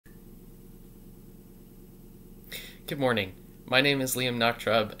Good morning. My name is Liam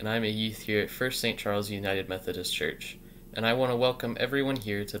Nachtrab, and I'm a youth here at First St. Charles United Methodist Church, and I want to welcome everyone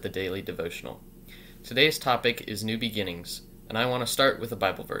here to the Daily Devotional. Today's topic is New Beginnings, and I want to start with a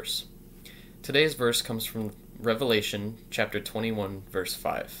Bible verse. Today's verse comes from Revelation chapter 21, verse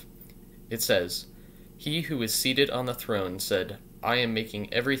 5. It says, "He who is seated on the throne said, 'I am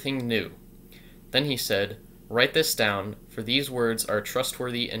making everything new.' Then he said, 'Write this down, for these words are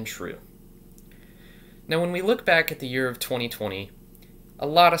trustworthy and true.'" Now, when we look back at the year of 2020, a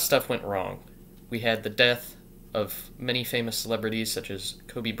lot of stuff went wrong. We had the death of many famous celebrities such as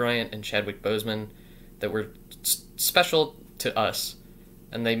Kobe Bryant and Chadwick Boseman that were special to us,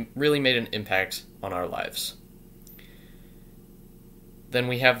 and they really made an impact on our lives. Then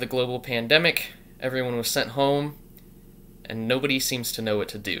we have the global pandemic. Everyone was sent home, and nobody seems to know what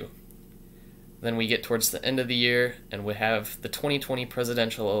to do. Then we get towards the end of the year, and we have the 2020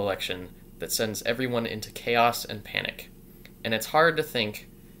 presidential election that sends everyone into chaos and panic. And it's hard to think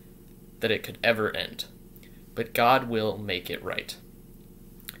that it could ever end. But God will make it right.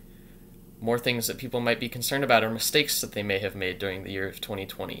 More things that people might be concerned about are mistakes that they may have made during the year of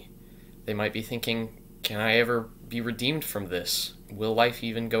 2020. They might be thinking, can I ever be redeemed from this? Will life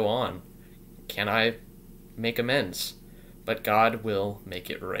even go on? Can I make amends? But God will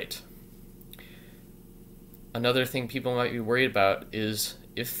make it right. Another thing people might be worried about is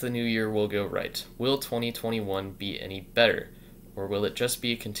if the new year will go right. Will 2021 be any better? Or will it just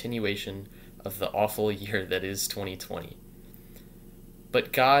be a continuation of the awful year that is 2020?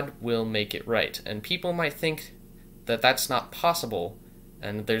 But God will make it right. And people might think that that's not possible,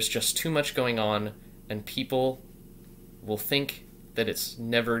 and there's just too much going on, and people will think that it's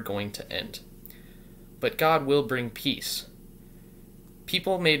never going to end. But God will bring peace.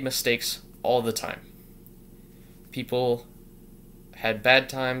 People made mistakes all the time. People had bad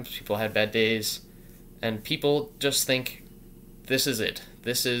times, people had bad days, and people just think, this is it.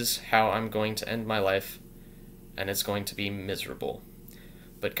 This is how I'm going to end my life, and it's going to be miserable.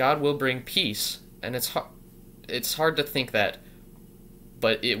 But God will bring peace, and it's hard to think that,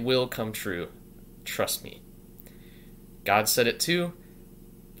 but it will come true. Trust me. God said it too.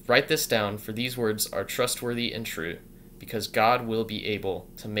 Write this down, for these words are trustworthy and true, because God will be able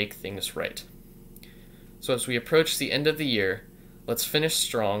to make things right. So as we approach the end of the year, let's finish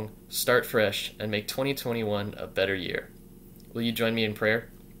strong, start fresh, and make 2021 a better year. Will you join me in prayer?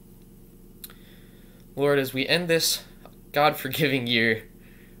 Lord, as we end this God-forgiving year,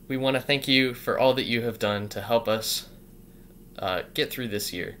 we want to thank you for all that you have done to help us get through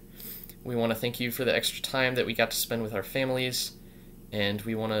this year. We want to thank you for the extra time that we got to spend with our families, and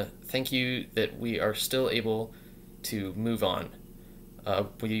we want to thank you that we are still able to move on.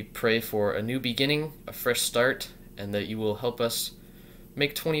 We pray for a new beginning, a fresh start, and that you will help us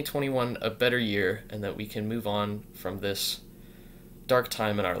make 2021 a better year, and that we can move on from this dark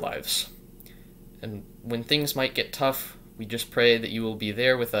time in our lives. And when things might get tough, we just pray that you will be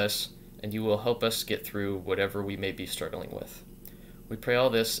there with us, and you will help us get through whatever we may be struggling with. We pray all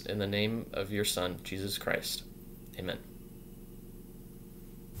this in the name of your Son, Jesus Christ. Amen.